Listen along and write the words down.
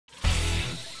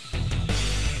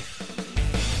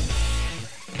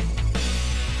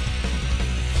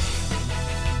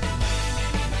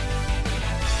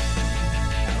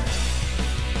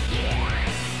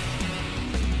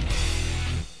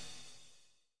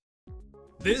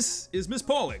This is Miss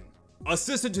Pauling,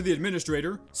 assistant to the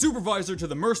administrator, supervisor to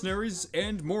the mercenaries,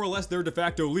 and more or less their de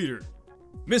facto leader.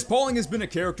 Miss Pauling has been a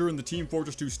character in the Team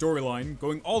Fortress 2 storyline,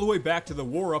 going all the way back to the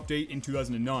war update in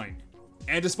 2009.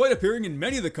 And despite appearing in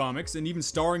many of the comics and even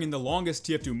starring in the longest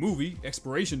TF2 movie,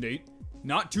 Expiration Date,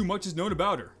 not too much is known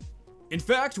about her. In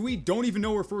fact, we don't even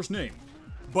know her first name.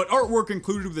 But artwork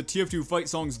included with the TF2 fight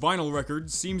song's vinyl record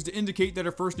seems to indicate that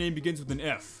her first name begins with an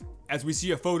F, as we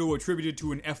see a photo attributed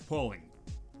to an F. Pauling.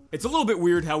 It's a little bit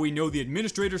weird how we know the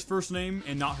administrator's first name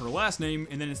and not her last name,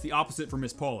 and then it's the opposite for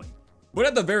Miss Pauling. But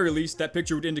at the very least, that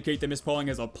picture would indicate that Miss Pauling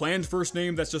has a planned first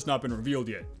name that's just not been revealed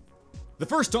yet. The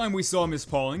first time we saw Miss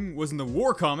Pauling was in the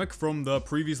War comic from the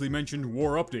previously mentioned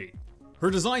War update.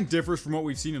 Her design differs from what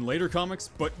we've seen in later comics,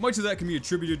 but much of that can be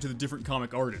attributed to the different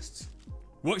comic artists.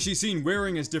 What she's seen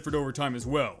wearing has differed over time as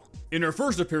well. In her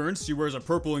first appearance, she wears a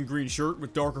purple and green shirt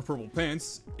with darker purple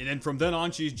pants, and then from then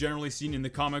on she's generally seen in the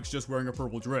comics just wearing a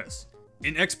purple dress.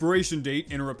 In Expiration Date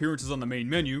and her appearances on the main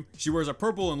menu, she wears a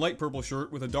purple and light purple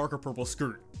shirt with a darker purple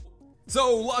skirt.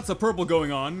 So lots of purple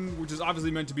going on, which is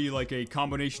obviously meant to be like a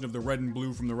combination of the red and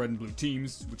blue from the red and blue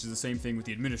teams, which is the same thing with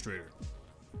the administrator.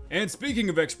 And speaking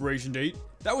of Expiration Date,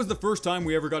 that was the first time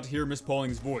we ever got to hear Miss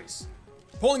Pauling's voice.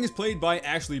 Pauling is played by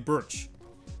Ashley Birch.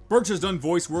 Birch has done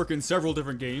voice work in several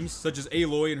different games, such as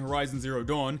Aloy in Horizon Zero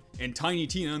Dawn, and Tiny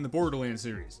Tina in the Borderlands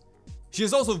series. She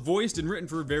has also voiced and written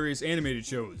for various animated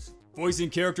shows, voicing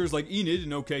characters like Enid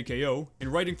in OKKO,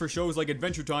 and writing for shows like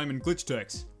Adventure Time and Glitch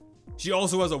Tex. She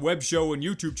also has a web show and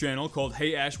YouTube channel called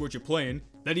Hey Ash What You Playin',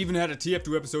 that even had a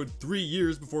TF2 episode 3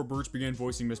 years before Birch began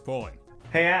voicing Miss Pauling.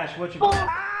 Hey Ash, what you playin'?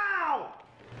 Ow!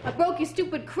 I broke your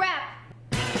stupid crap!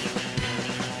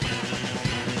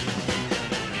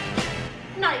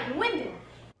 Not even winded!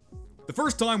 The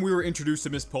first time we were introduced to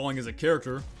Miss Pauling as a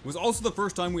character was also the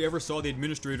first time we ever saw the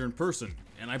administrator in person,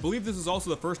 and I believe this was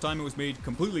also the first time it was made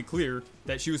completely clear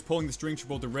that she was pulling the strings for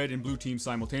both the red and blue teams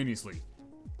simultaneously.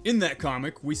 In that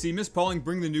comic, we see Miss Pauling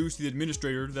bring the news to the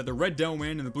administrator that the Red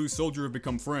Demoman and the Blue Soldier have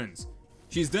become friends.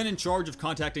 She is then in charge of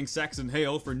contacting Ksssshhh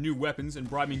Hey for new weapons and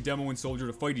bribing Demo and Soldier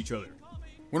to fight each other.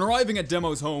 When arriving at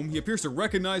Demo's home, he appears to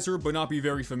recognize her but not be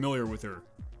very familiar with her.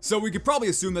 So we could probably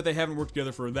assume that they haven't worked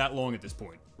together for that long at this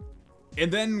point.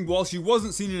 And then, while she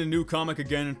wasn't seen in a new comic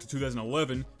again until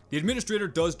 2011, the administrator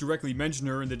does directly mention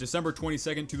her in the December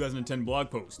 22nd, 2010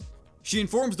 blog post. She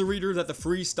informs the reader that the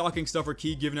free stocking stuffer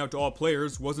key given out to all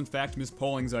players was in fact Miss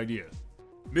Pauling's idea.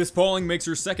 Miss Pauling makes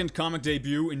her second comic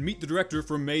debut in Meet the Director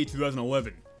from May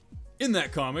 2011. In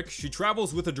that comic, she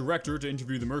travels with a director to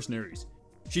interview the mercenaries.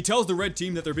 She tells the red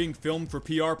team that they're being filmed for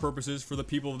PR purposes for the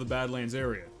people of the Badlands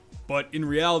area. But in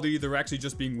reality, they're actually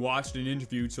just being watched and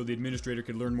interviewed so the administrator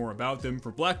can learn more about them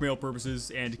for blackmail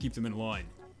purposes and to keep them in line.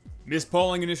 Miss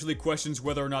Pauling initially questions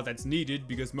whether or not that's needed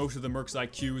because most of the mercs'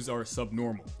 IQs are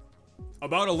subnormal.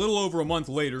 About a little over a month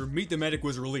later, Meet the Medic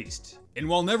was released, and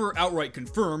while never outright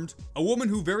confirmed, a woman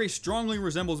who very strongly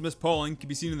resembles Miss Pauling can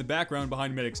be seen in the background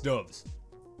behind Medic's doves.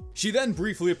 She then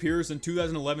briefly appears in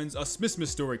 2011's A Smithsmith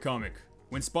Story comic,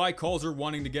 when Spy calls her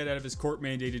wanting to get out of his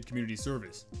court-mandated community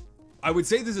service. I would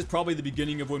say this is probably the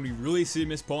beginning of when we really see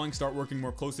Miss Pauling start working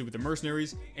more closely with the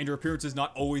mercenaries, and her appearances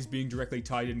not always being directly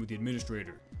tied in with the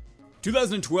administrator.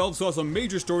 2012 saw some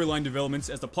major storyline developments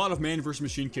as the plot of Man vs.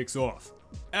 Machine kicks off.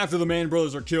 After the Mann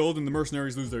brothers are killed and the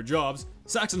mercenaries lose their jobs,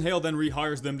 Ksssshhh Hey then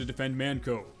rehires them to defend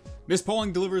Manco. Miss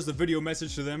Pauling delivers the video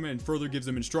message to them and further gives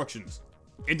them instructions.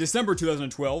 In December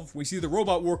 2012, we see the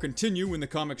robot war continue in the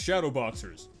comic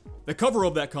Shadowboxers. The cover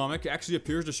of that comic actually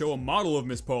appears to show a model of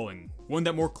Miss Pauling, one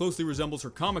that more closely resembles her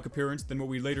comic appearance than what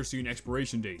we later see in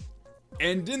Expiration Date.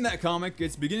 And in that comic,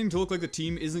 it's beginning to look like the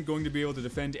team isn't going to be able to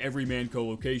defend every Manco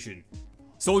location.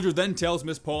 Soldier then tells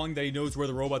Miss Pauling that he knows where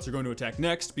the robots are going to attack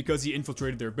next because he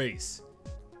infiltrated their base.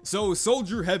 So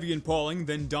Soldier, Heavy, and Pauling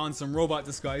then don some robot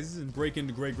disguises and break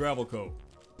into Grey Gravel Co.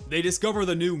 They discover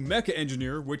the new Mecha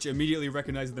Engineer, which immediately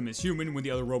recognizes them as human when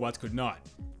the other robots could not.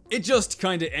 It just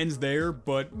kinda ends there,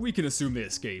 but we can assume they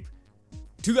escape.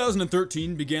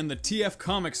 2013 began the TF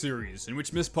comic series, in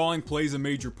which Miss Pauling plays a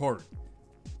major part.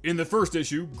 In the first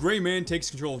issue, Grey Man takes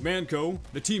control of Manco,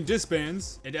 the team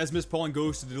disbands, and as Miss Pauling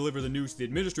goes to deliver the news to the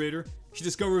administrator, she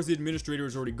discovers the administrator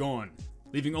is already gone,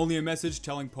 leaving only a message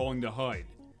telling Pauling to hide.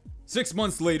 6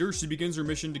 months later, she begins her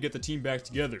mission to get the team back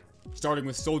together, starting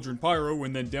with Soldier and Pyro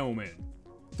and then Demoman.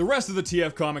 The rest of the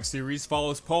TF comic series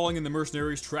follows Pauling and the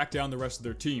mercenaries track down the rest of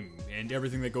their team, and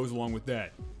everything that goes along with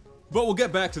that. But we'll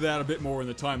get back to that a bit more in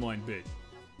the timeline bit.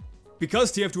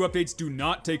 Because TF2 updates do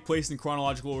not take place in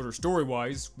chronological order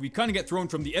story-wise, we kinda get thrown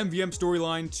from the MVM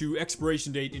storyline to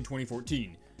Expiration Date in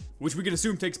 2014, which we can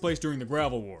assume takes place during the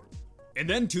Gravel War. And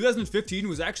then 2015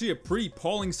 was actually a pretty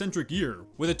Pauling-centric year,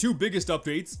 with the two biggest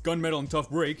updates, Gunmetal and Tough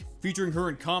Break, featuring her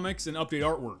in comics and update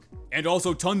artwork. And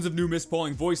also tons of new Miss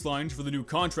Pauling voice lines for the new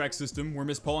contract system, where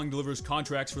Miss Pauling delivers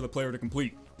contracts for the player to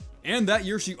complete. And that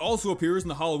year she also appears in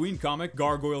the Halloween comic,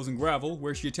 Gargoyles and Gravel,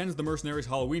 where she attends the Mercenaries'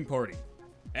 Halloween party.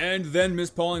 And then Miss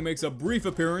Pauling makes a brief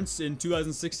appearance in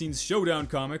 2016's Showdown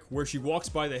comic, where she walks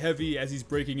by the Heavy as he's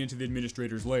breaking into the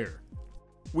Administrator's lair.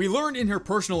 We learned in her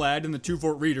personal ad in the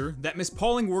 2-Fort Reader that Miss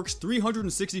Pauling works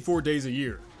 364 days a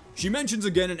year. She mentions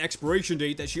again an expiration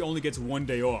date that she only gets 1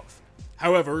 day off.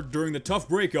 However, during the Tough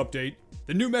Break update,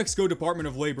 the New Mexico Department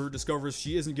of Labor discovers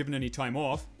she isn't given any time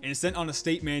off and is sent on a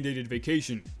state-mandated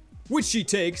vacation, which she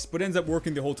takes but ends up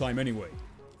working the whole time anyway.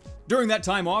 During that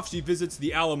time off, she visits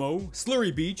the Alamo,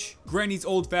 Slurry Beach, Granny's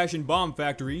Old-Fashioned Bomb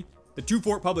Factory, the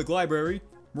 2-Fort Public Library,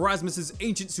 Merasmus's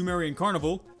Ancient Sumerian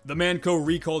Carnival, the Manco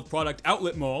Recalled Product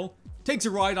Outlet Mall, takes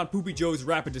a ride on Poopy Joe's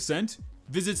Rapid Descent,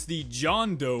 visits the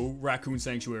John Doe Raccoon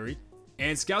Sanctuary,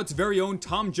 and scouts very own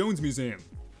Tom Jones Museum.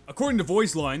 According to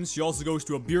voice lines, she also goes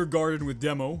to a beer garden with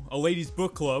Demo, a ladies'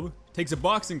 book club, takes a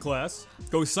boxing class,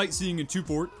 goes sightseeing in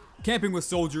 2-Fort, camping with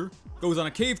Soldier, goes on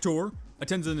a cave tour,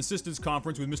 attends an assistance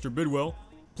conference with Mr. Bidwell,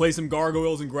 plays some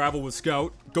Gargoyles and Gravel with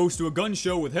Scout, goes to a gun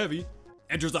show with Heavy,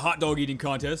 enters a hot dog eating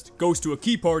contest, goes to a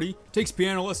key party, takes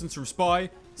piano lessons from Spy,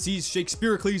 sees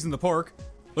Shakespearecles in the park,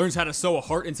 learns how to sew a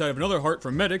heart inside of another heart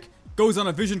from Medic, goes on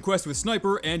a vision quest with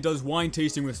Sniper, and does wine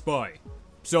tasting with Spy.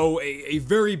 So, a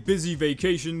very busy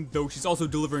vacation, though she's also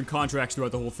delivering contracts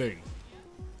throughout the whole thing.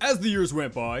 As the years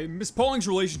went by, Miss Pauling's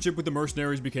relationship with the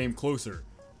Mercenaries became closer.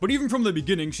 But even from the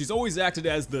beginning, she's always acted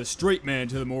as the straight man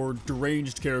to the more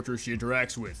deranged characters she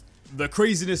interacts with. The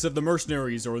craziness of the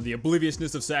Mercenaries, or the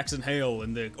obliviousness of Saxon Hale,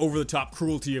 and the over-the-top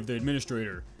cruelty of the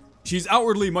Administrator. She's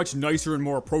outwardly much nicer and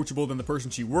more approachable than the person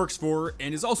she works for,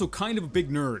 and is also kind of a big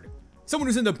nerd. Someone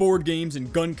who's into board games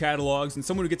and gun catalogs, and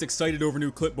someone who gets excited over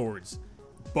new clipboards.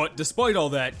 But despite all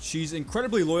that, she's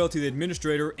incredibly loyal to the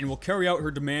Administrator and will carry out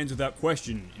her demands without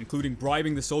question, including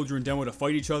bribing the Soldier and Demo to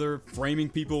fight each other, framing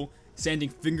people, sanding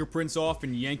fingerprints off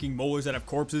and yanking molars out of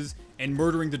corpses, and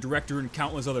murdering the Director and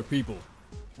countless other people.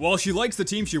 While she likes the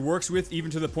team she works with, even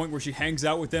to the point where she hangs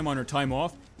out with them on her time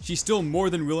off, she's still more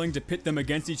than willing to pit them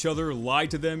against each other, lie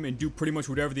to them, and do pretty much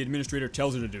whatever the Administrator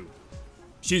tells her to do.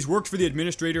 She's worked for the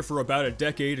Administrator for about a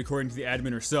decade, according to the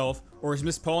admin herself, or as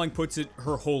Miss Pauling puts it,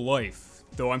 her whole life,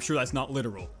 though I'm sure that's not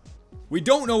literal. We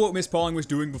don't know what Miss Pauling was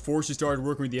doing before she started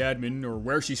working with the admin, or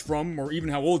where she's from, or even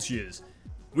how old she is.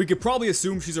 We could probably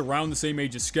assume she's around the same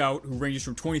age as Scout, who ranges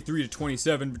from 23 to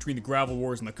 27 between the Gravel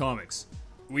Wars and the comics.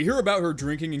 We hear about her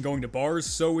drinking and going to bars,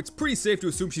 so it's pretty safe to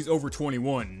assume she's over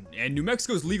 21, and New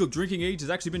Mexico's legal drinking age has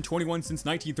actually been 21 since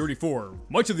 1934.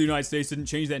 Much of the United States didn't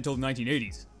change that until the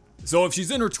 1980s. So if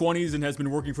she's in her 20s and has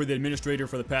been working for the Administrator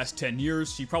for the past 10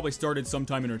 years, she probably started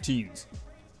sometime in her teens.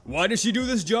 Why does she do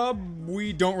this job?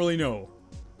 We don't really know.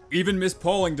 Even Miss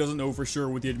Pauling doesn't know for sure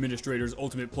what the Administrator's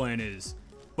ultimate plan is.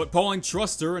 But Pauling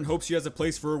trusts her and hopes she has a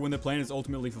place for her when the plan is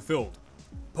ultimately fulfilled.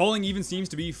 Pauling even seems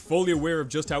to be fully aware of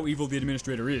just how evil the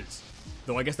Administrator is,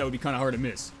 though I guess that would be kinda hard to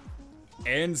miss.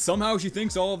 And somehow she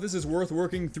thinks all of this is worth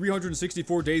working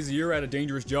 364 days a year at a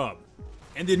dangerous job.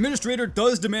 And the Administrator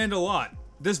does demand a lot.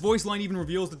 This voice line even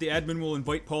reveals that the admin will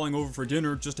invite Pauling over for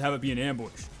dinner just to have it be an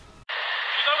ambush. She's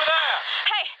over there!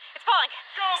 Hey, it's Pauling.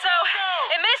 Go!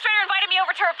 Administrator invited me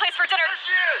over to her place for dinner. There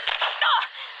she is!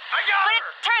 Ah! I got But her!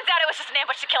 it turns out it was just an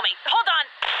ambush to kill me. Hold on.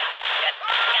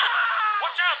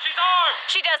 Watch out, she's armed!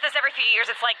 She does this every few years.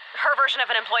 It's like her version of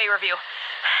an employee review.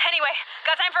 Anyway,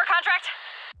 got time for a contract?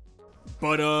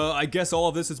 But I guess all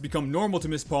of this has become normal to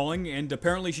Miss Pauling, and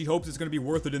apparently she hopes it's gonna be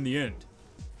worth it in the end.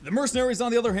 The Mercenaries,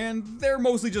 on the other hand, they're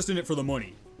mostly just in it for the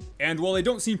money. And while they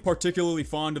don't seem particularly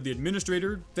fond of the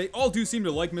Administrator, they all do seem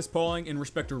to like Miss Pauling and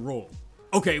respect her role.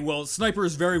 Okay, well, Sniper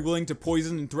is very willing to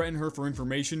poison and threaten her for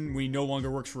information when he no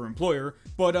longer works for her employer,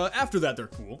 but after that they're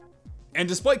cool. And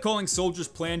despite calling Soldier's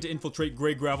plan to infiltrate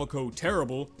Grey Gravel Co.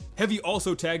 terrible, Heavy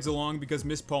also tags along because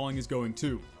Miss Pauling is going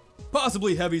too.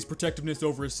 Possibly Heavy's protectiveness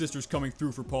over his sisters coming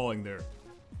through for Pauling there.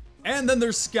 And then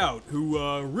there's Scout, who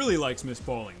really likes Miss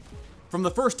Pauling. From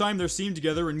the first time they're seen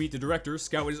together and meet the Director,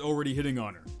 Scout is already hitting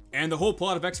on her. And the whole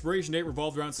plot of Expiration Date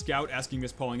revolved around Scout asking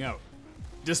Miss Pauling out.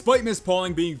 Despite Miss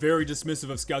Pauling being very dismissive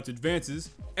of Scout's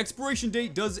advances, Expiration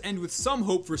Date does end with some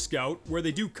hope for Scout, where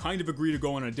they do kind of agree to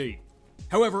go on a date.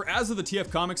 However, as of the TF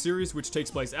comic series, which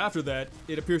takes place after that,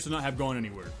 it appears to not have gone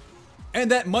anywhere. And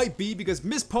that might be because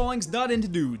Miss Pauling's not into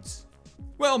dudes.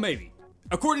 Well, maybe.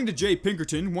 According to Jay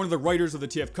Pinkerton, one of the writers of the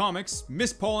TF comics,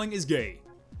 Miss Pauling is gay.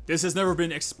 This has never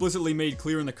been explicitly made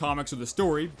clear in the comics or the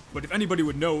story, but if anybody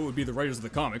would know, it would be the writers of the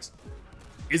comics.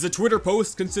 Is a Twitter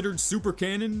post considered super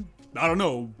canon? I don't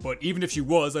know, but even if she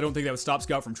was, I don't think that would stop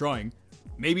Scout from trying.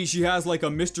 Maybe she has like a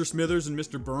Mr. Smithers and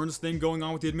Mr. Burns thing going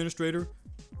on with the administrator?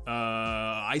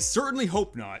 I certainly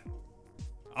hope not.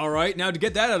 Alright, now to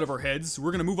get that out of our heads,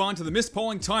 we're gonna move on to the Miss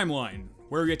Pauling timeline,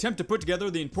 where we attempt to put together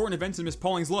the important events in Miss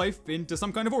Pauling's life into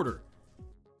some kind of order.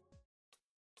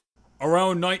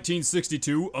 Around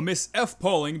 1962, a Miss F.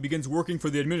 Pauling begins working for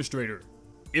the administrator.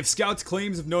 If Scout's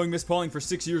claims of knowing Miss Pauling for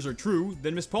 6 years are true,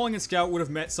 then Miss Pauling and Scout would have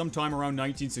met sometime around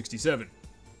 1967.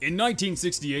 In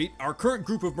 1968, our current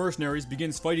group of mercenaries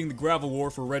begins fighting the Gravel War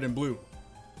for Red and Blue.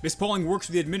 Miss Pauling works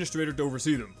with the administrator to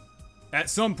oversee them. At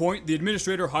some point, the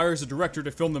administrator hires a director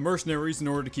to film the mercenaries in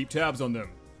order to keep tabs on them.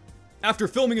 After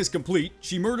filming is complete,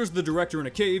 she murders the director in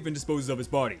a cave and disposes of his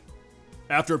body.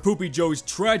 After Poopy Joe's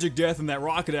tragic death in that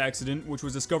rocket accident, which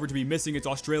was discovered to be missing its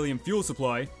Australian fuel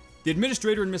supply, the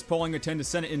administrator and Miss Pauling attend a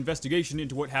Senate investigation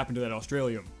into what happened to that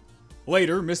Australium.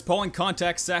 Later, Miss Pauling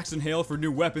contacts Saxon Hale for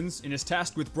new weapons and is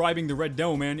tasked with bribing the Red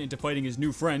Demo Man into fighting his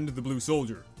new friend, the Blue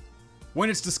Soldier.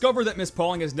 When it's discovered that Miss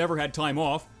Pauling has never had time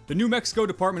off, the New Mexico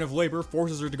Department of Labor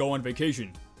forces her to go on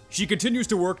vacation. She continues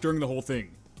to work during the whole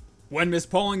thing. When Miss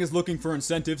Pauling is looking for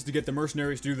incentives to get the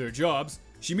mercenaries to do their jobs,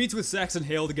 she meets with Saxon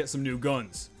Hale to get some new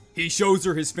guns. He shows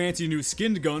her his fancy new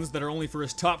skinned guns that are only for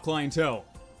his top clientele,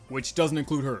 which doesn't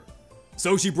include her.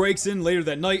 So she breaks in later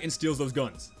that night and steals those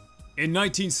guns. In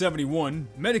 1971,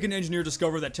 Medic and Engineer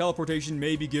discover that teleportation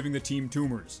may be giving the team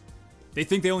tumors. They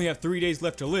think they only have 3 days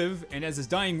left to live, and as his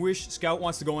dying wish, Scout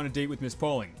wants to go on a date with Miss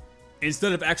Pauling.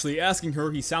 Instead of actually asking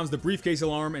her, he sounds the briefcase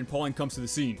alarm and Pauling comes to the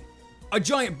scene. A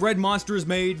giant bread monster is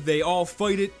made, they all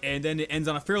fight it, and then it ends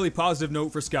on a fairly positive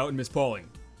note for Scout and Miss Pauling.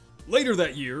 Later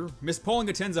that year, Miss Pauling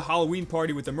attends a Halloween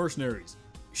party with the mercenaries.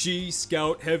 She,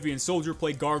 Scout, Heavy, and Soldier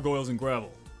play Gargoyles and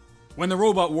Gravel. When the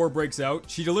robot war breaks out,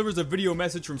 she delivers a video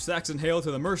message from Saxon Hale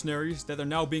to the mercenaries that they're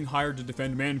now being hired to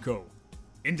defend Manco.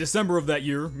 In December of that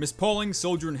year, Miss Pauling,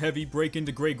 Soldier, and Heavy break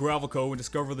into Grey Gravel Co. and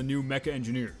discover the new Mecha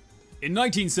Engineer. In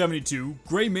 1972,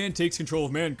 Grey Man takes control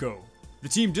of Manco. The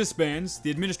team disbands,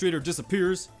 the administrator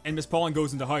disappears, and Miss Pauling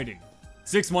goes into hiding.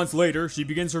 6 months later, she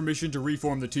begins her mission to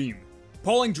reform the team.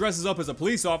 Pauling dresses up as a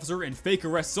police officer and fake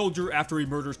arrests Soldier after he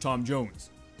murders Tom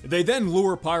Jones. They then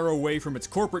lure Pyro away from its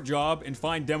corporate job and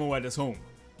find Demo at his home.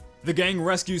 The gang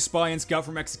rescues Spy and Scout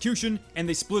from execution, and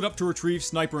they split up to retrieve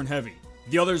Sniper and Heavy.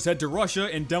 The others head to Russia,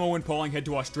 and Demo and Pauling head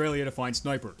to Australia to find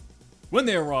Sniper. When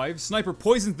they arrive, Sniper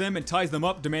poisons them and ties them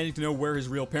up, demanding to know where his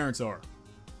real parents are.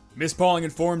 Miss Pauling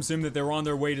informs him that they're on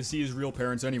their way to see his real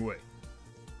parents anyway.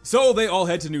 So they all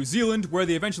head to New Zealand, where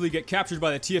they eventually get captured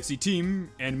by the TFC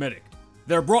team and Medic.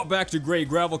 They're brought back to Grey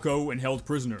Gravel Co. and held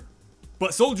prisoner.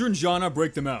 But Soldier and Jana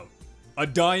break them out. A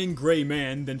dying Grey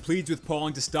Man then pleads with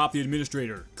Pauling to stop the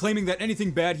administrator, claiming that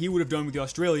anything bad he would have done with the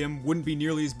Australium wouldn't be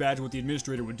nearly as bad as what the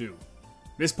administrator would do.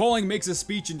 Miss Pauling makes a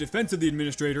speech in defense of the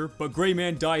administrator, but Grey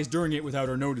Man dies during it without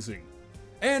her noticing.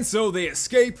 And so they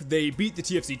escape, they beat the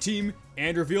TFC team,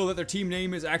 and reveal that their team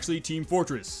name is actually Team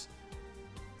Fortress.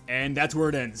 And that's where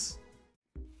it ends.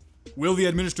 Will the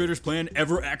administrator's plan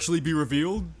ever actually be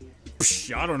revealed?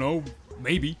 Psh, I don't know,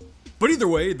 maybe. But either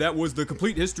way, that was the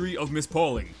complete history of Miss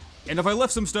Pauling. And if I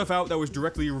left some stuff out that was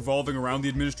directly revolving around the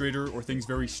administrator, or things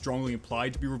very strongly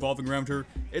implied to be revolving around her,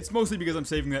 it's mostly because I'm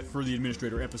saving that for the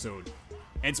administrator episode.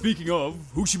 And speaking of,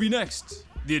 who should be next?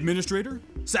 The administrator?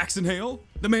 Saxon Hale?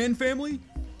 The Mann family?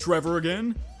 Trevor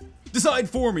again? Decide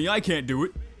for me, I can't do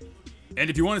it. And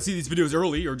if you want to see these videos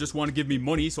early, or just want to give me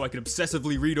money so I can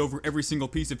obsessively read over every single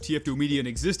piece of TF2 media in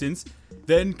existence,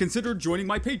 then consider joining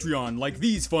my Patreon like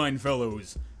these fine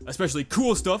fellows. Especially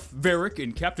Cool Stuff, Varric,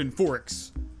 and Captain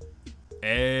Forex.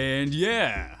 And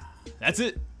yeah, that's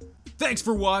it. Thanks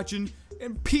for watching,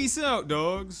 and peace out,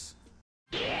 dogs.